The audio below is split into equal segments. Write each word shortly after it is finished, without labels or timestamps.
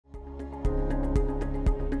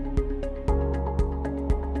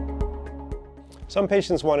Some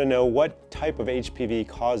patients want to know what type of HPV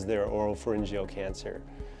caused their oropharyngeal cancer.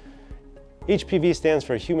 HPV stands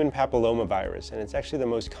for human papillomavirus, and it's actually the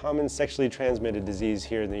most common sexually transmitted disease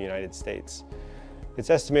here in the United States. It's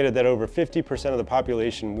estimated that over 50% of the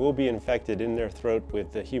population will be infected in their throat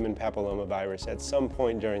with the human papillomavirus at some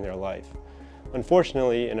point during their life.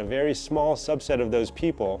 Unfortunately, in a very small subset of those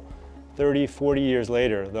people, 30, 40 years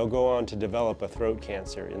later, they'll go on to develop a throat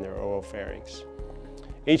cancer in their oropharynx.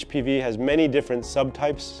 HPV has many different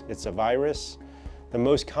subtypes. It's a virus. The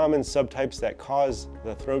most common subtypes that cause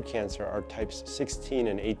the throat cancer are types 16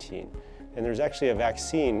 and 18. And there's actually a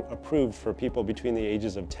vaccine approved for people between the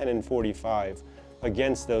ages of 10 and 45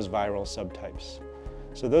 against those viral subtypes.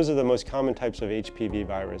 So those are the most common types of HPV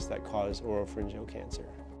virus that cause oropharyngeal cancer.